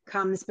work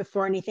comes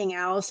before anything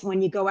else,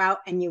 when you go out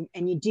and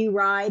you do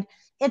ride,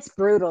 it's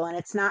brutal and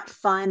it's not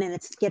fun, and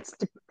it gets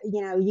to,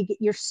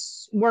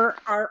 we're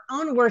our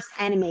own worst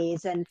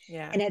enemies, and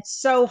Yeah. it's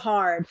so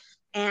hard.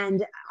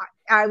 And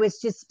I was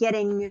just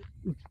beating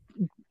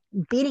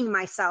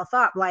myself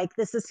up like,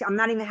 I'm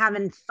not even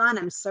having fun,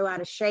 I'm so out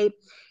of shape.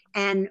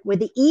 And with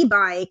the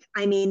e-bike,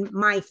 I mean,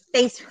 my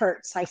face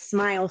hurts, I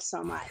smile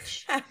so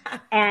much.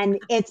 And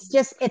it's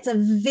just a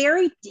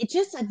very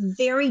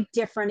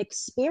different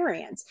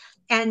experience.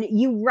 And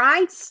you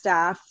ride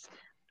stuff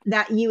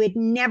that you would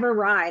never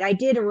ride. I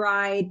did a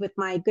ride with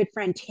my good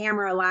friend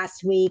Tamara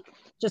last week,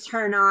 just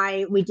her and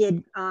I. We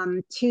did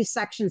 2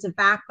 sections of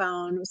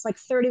Backbone. It was like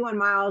 31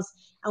 miles,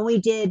 and we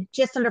did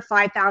just under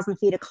 5,000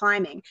 feet of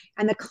climbing.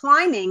 And the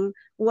climbing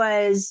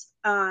was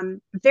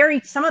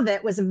some of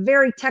it was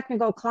very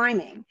technical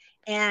climbing,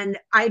 and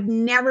I'd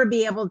never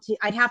be able to,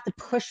 I'd have to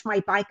push my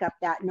bike up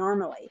that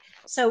normally.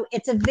 So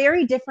it's a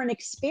very different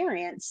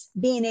experience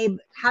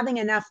having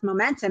enough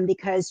momentum,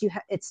 because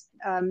it's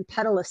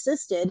pedal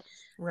assisted,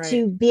 Right.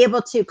 to be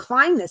able to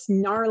climb this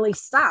gnarly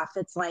stuff.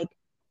 It's like,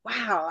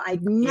 wow,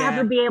 I'd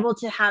never be able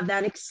to have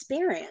that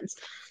experience.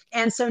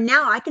 And so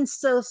now I can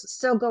still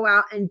go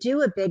out and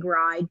do a big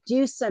ride,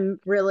 do some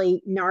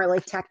really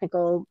gnarly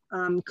technical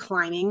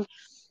climbing,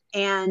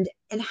 and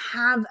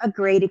have a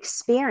great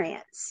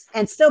experience,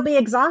 and still be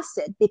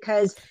exhausted,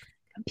 because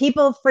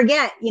people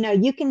forget,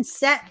 you can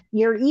set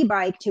your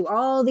e-bike to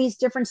all these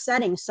different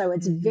settings, so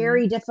it's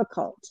very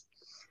difficult.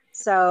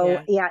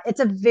 So yeah,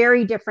 it's a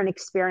very different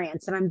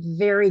experience, and I'm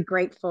very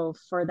grateful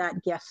for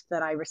that gift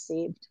that I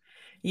received.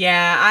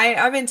 Yeah,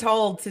 I've been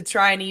told to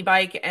try an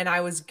e-bike, and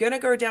I was gonna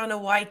go down to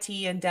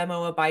YT and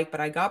demo a bike,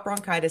 but I got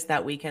bronchitis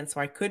that weekend,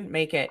 so I couldn't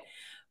make it.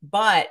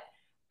 But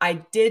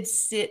I did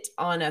sit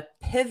on a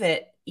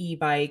Pivot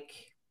e-bike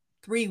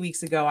 3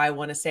 weeks ago, I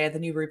want to say, at the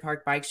Newbury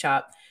Park Bike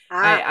Shop.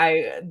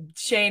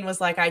 Shane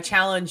was like, I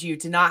challenge you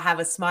to not have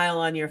a smile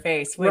on your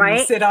face when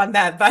you sit on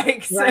that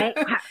bike. So. Right.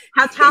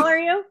 How tall are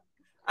you?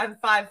 I'm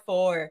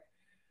 5'4".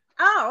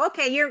 Oh,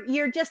 okay.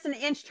 You're just an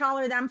inch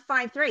taller than I'm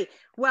 5'3".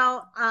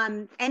 Well,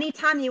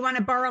 anytime you want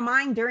to borrow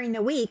mine during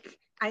the week,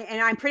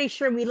 and I'm pretty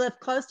sure we live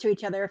close to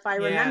each other, if I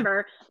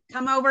remember,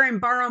 come over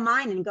and borrow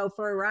mine and go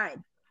for a ride.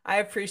 I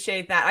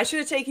appreciate that. I should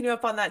have taken you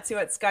up on that too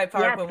at Sky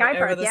Park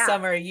over the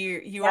summer.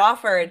 You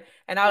offered,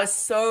 and I was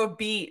so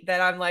beat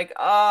that I'm like,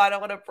 oh, I don't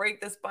want to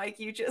break this bike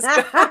you just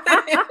got.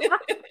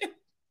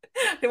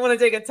 I didn't want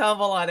to take a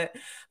tumble on it,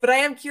 but I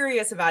am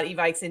curious about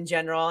e-bikes in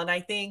general, and I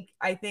think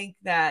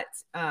that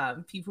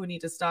people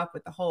need to stop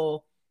with the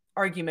whole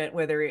argument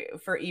whether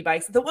for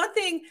e-bikes. The one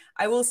thing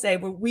I will say,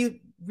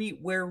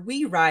 where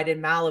we ride in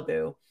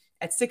Malibu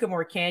at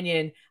Sycamore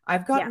Canyon,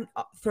 I've gotten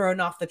thrown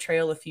off the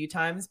trail a few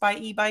times by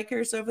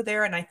e-bikers over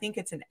there, and I think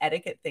it's an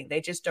etiquette thing. They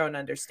just don't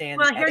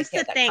understand the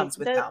etiquette that comes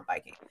with mountain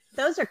biking.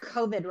 Those are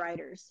COVID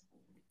riders,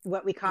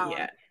 what we call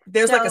them.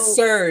 There's like a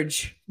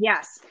surge.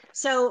 Yes.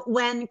 So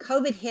when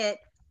COVID hit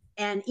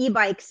and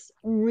e-bikes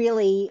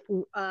really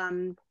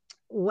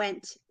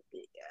went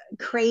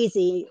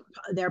crazy,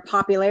 their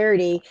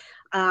popularity,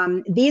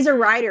 these are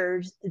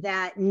riders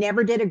that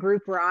never did a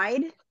group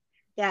ride,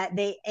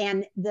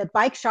 and the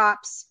bike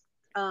shops,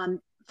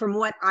 from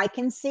what I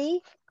can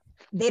see,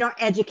 they don't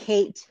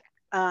educate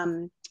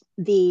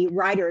the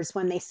riders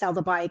when they sell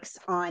the bikes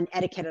on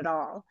etiquette at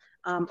all.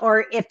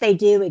 Or if they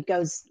do, it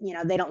goes,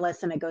 they don't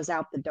listen, it goes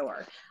out the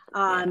door.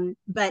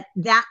 But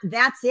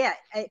that's it,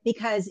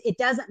 because it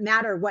doesn't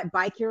matter what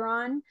bike you're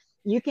on.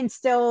 You can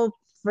still,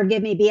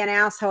 forgive me, be an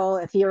asshole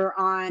if you're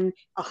on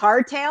a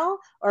hardtail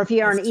or if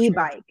you're on an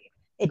e-bike.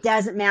 It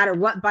doesn't matter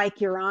what bike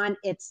you're on.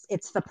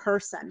 It's the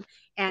person.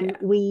 And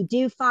we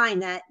do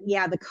find that,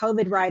 the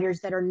COVID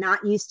riders that are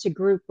not used to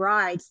group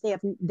rides,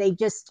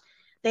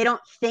 they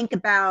don't think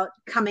about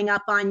coming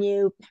up on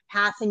you,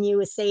 passing you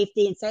with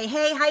safety and say,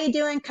 hey, how you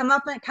doing?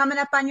 Coming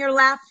up on your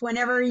left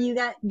whenever you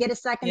get a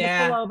second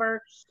to pull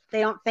over. They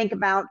don't think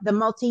about the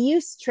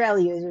multi-use trail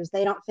users.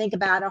 They don't think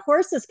about a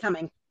horse is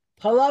coming.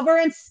 Pull over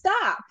and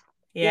stop.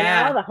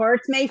 The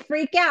horse may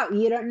freak out.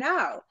 You don't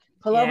know.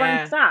 Pull over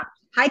and stop.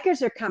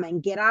 Hikers are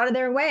coming. Get out of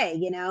their way.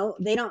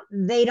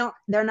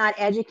 They're not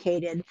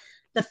educated.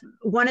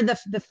 One of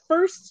the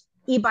first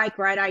e-bike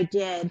ride I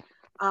did,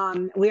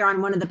 we were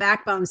on one of the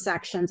Backbone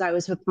sections. I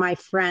was with my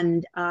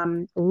friend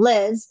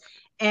Liz,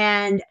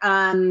 and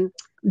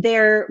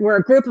there were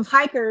a group of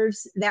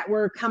hikers that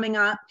were coming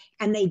up,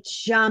 and they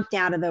jumped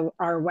out of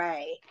our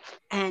way,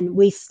 and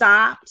we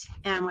stopped,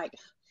 and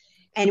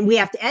we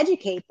have to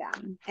educate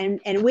them,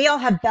 and we all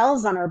have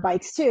bells on our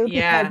bikes too,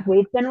 because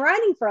we've been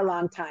riding for a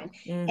long time.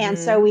 And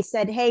so we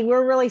said, hey,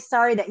 we're really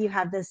sorry that you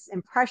have this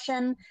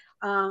impression,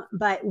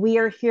 but we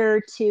are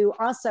here to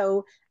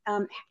also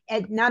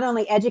not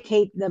only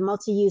educate the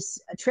multi-use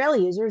trail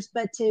users,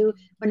 but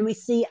when we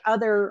see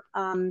other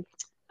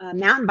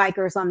mountain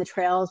bikers on the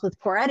trails with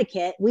poor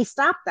etiquette, we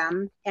stop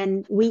them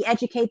and we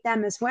educate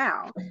them as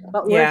well.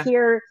 But we're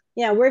here,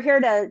 we're here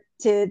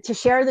to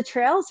share the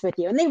trails with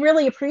you. And they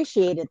really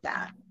appreciated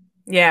that.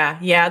 Yeah,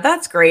 yeah,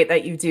 that's great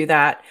that you do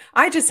that.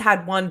 I just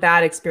had one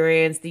bad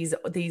experience.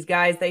 These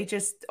guys, they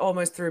just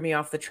almost threw me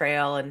off the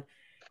trail, and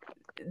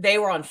they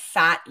were on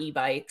fat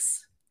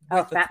e-bikes Oh,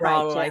 with the fat bikes,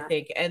 throttle, I yeah.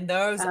 think, and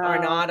those are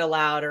Oh, not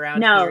allowed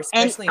around here, no, and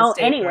especially in oh,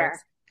 state anywhere,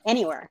 parks.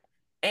 anywhere.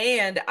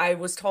 And I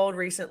was told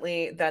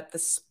recently that the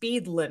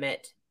speed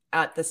limit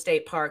at the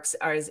state parks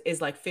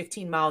is like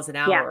 15 miles an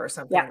Yeah, hour or yeah,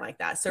 something like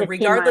that. So 15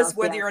 regardless miles,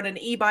 whether yeah, you're on an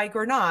e-bike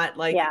or not,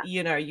 like,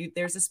 yeah,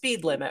 there's a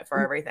speed limit for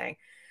everything.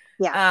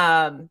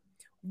 yeah. Um,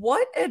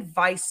 what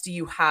advice do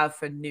you have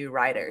for new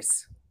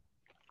riders?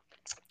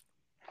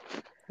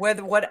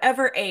 Whether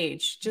whatever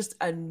age, just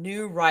a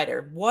new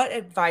rider, what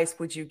advice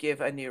would you give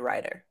a new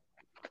rider?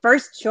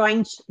 First,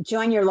 join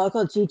your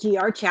local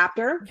GGR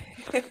chapter.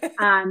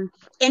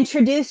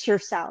 Introduce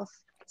yourself.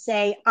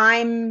 Say,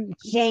 I'm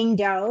Jane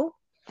Doe.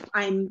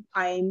 I'm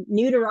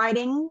new to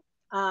riding.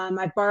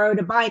 I borrowed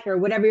a bike, or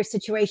whatever your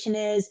situation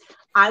is.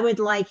 I would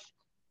like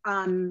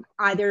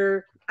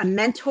either a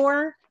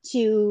mentor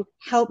to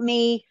help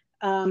me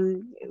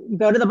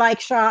go to the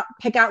bike shop,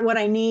 pick out what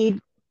I need,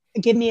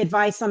 give me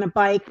advice on a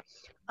bike.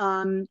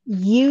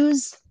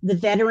 Use the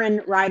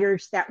veteran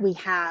riders that we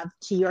have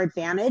to your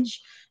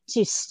advantage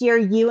to steer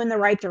you in the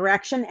right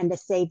direction and to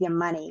save you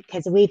money,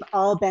 because we've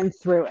all been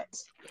through it.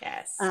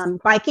 Yes.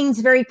 Biking is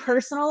very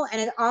personal,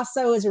 and it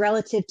also is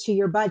relative to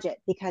your budget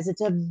because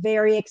it's a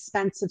very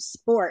expensive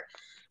sport.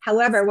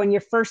 However, when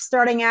you're first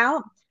starting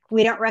out,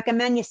 we don't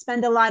recommend you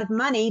spend a lot of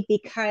money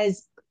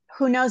because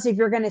who knows if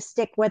you're going to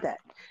stick with it.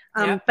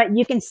 Yep. But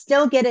you can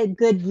still get a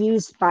good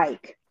used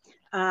bike.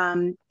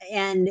 And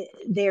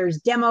there's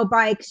demo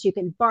bikes, you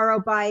can borrow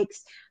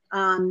bikes.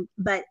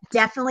 But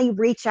definitely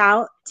reach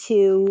out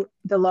to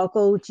the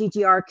local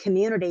GGR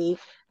community.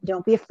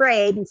 Don't be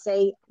afraid and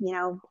say,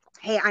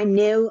 hey, I'm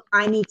new,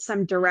 I need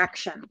some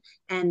direction,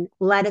 and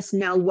let us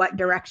know what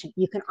direction.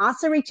 You can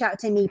also reach out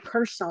to me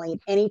personally at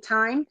any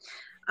time.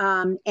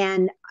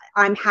 And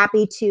I'm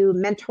happy to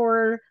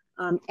mentor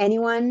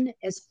anyone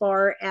as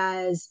far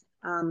as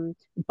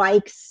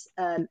bikes,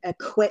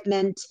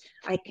 equipment.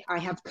 I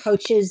have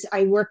coaches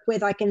I work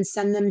with. I can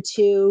send them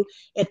to.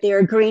 If they're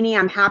a greenie,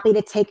 I'm happy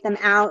to take them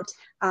out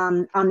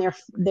on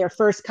their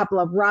first couple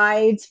of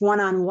rides,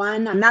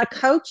 one-on-one. I'm not a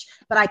coach,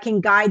 but I can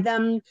guide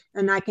them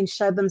and I can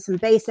show them some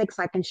basics.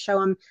 I can show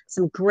them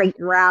some great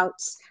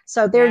routes.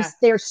 So Yeah.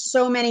 there's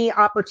so many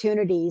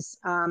opportunities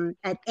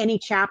at any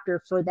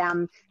chapter for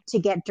them to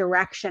get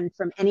direction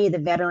from any of the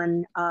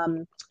veteran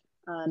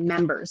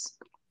members.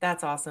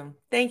 That's awesome.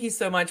 Thank you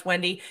so much,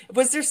 Wendy.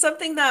 Was there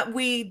something that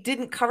we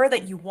didn't cover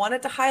that you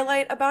wanted to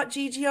highlight about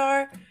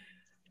GGR?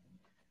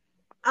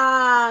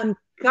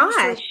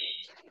 Gosh,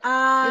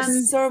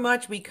 There's so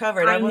much we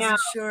covered. I I know wasn't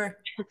sure.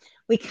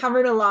 we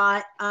covered a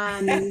lot.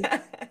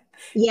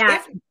 Yeah,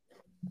 If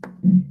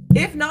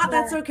if not,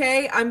 that's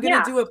okay. I'm going to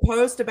yeah, do a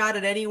post about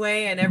it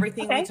anyway, and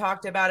everything we okay.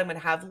 talked about. I'm going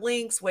to have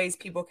links, ways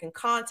people can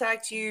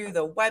contact you,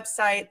 the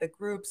website, the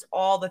groups,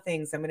 all the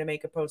things. I'm going to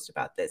make a post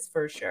about this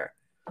for sure.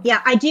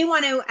 Yeah, I do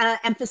want to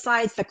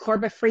emphasize the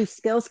Corba Free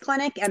Skills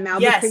Clinic at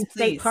Malibu Yes, Creek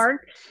State please.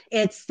 Park.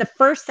 It's the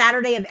first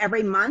Saturday of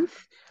every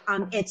month.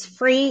 It's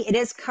free, it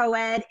is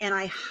co-ed, and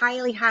I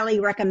highly,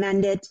 highly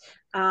recommend it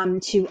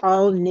to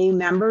all new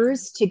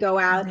members to go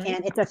out. Mm-hmm.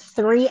 And it's a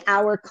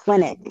 3-hour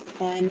clinic,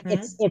 and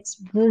Mm-hmm.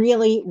 it's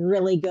really,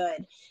 really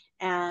good.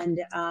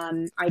 And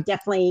I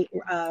definitely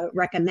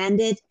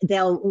recommend it.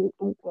 They'll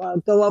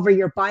go over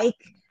your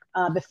bike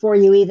before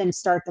you even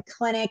start the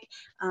clinic,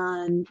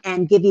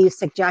 and give you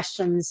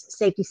suggestions,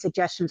 safety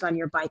suggestions on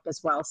your bike as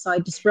well. So I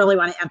just really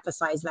want to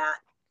emphasize that.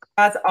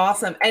 That's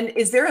awesome. And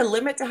is there a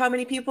limit to how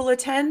many people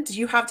attend? Do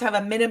you have to have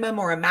a minimum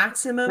or a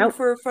maximum Nope.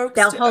 for folks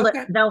to?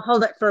 Okay. They'll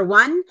hold it for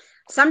one.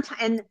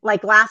 Sometimes,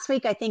 like last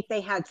week, I think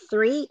they had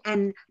 3,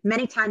 and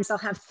many times they'll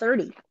have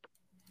 30.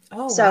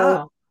 Oh, So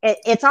wow.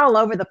 it's all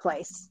over the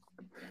place.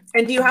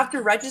 And do you have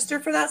to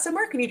register for that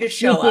somewhere? Can you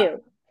just You show up? do.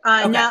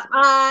 Okay.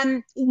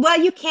 No, well,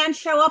 you can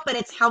show up, but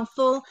it's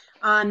helpful.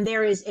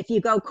 There is, if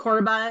you go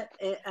Corba,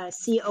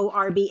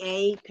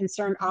 CORBA,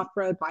 Concerned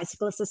Off-Road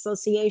Bicyclists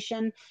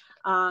Association,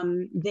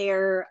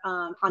 there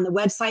on the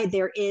website,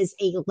 there is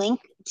a link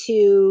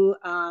to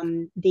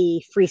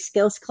the free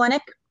skills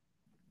clinic.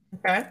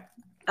 Okay.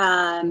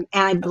 And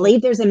I Oh,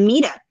 believe there's a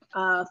meetup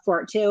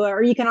for it too,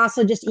 or you can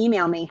also just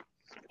email me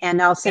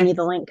and I'll send yeah, you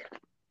the link.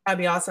 that'd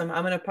be awesome.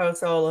 I'm going to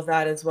post all of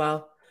that as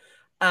well.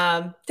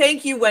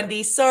 Thank you,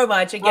 Wendy, so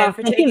much again Oh,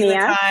 for thank you, taking the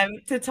Mia. time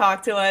to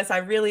talk to us. I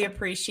really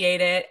appreciate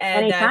it.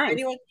 And Anytime.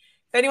 if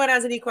anyone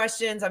has any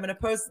questions, I'm going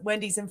to post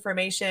Wendy's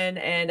information,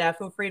 and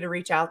feel free to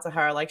reach out to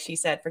her, like she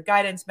said, for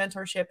guidance,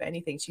 mentorship,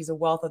 anything. She's a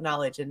wealth of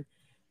knowledge, and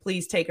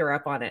please take her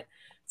up on it.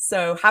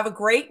 So have a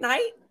great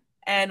night,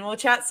 and we'll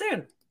chat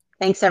soon.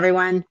 Thanks,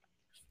 everyone.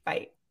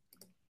 Bye.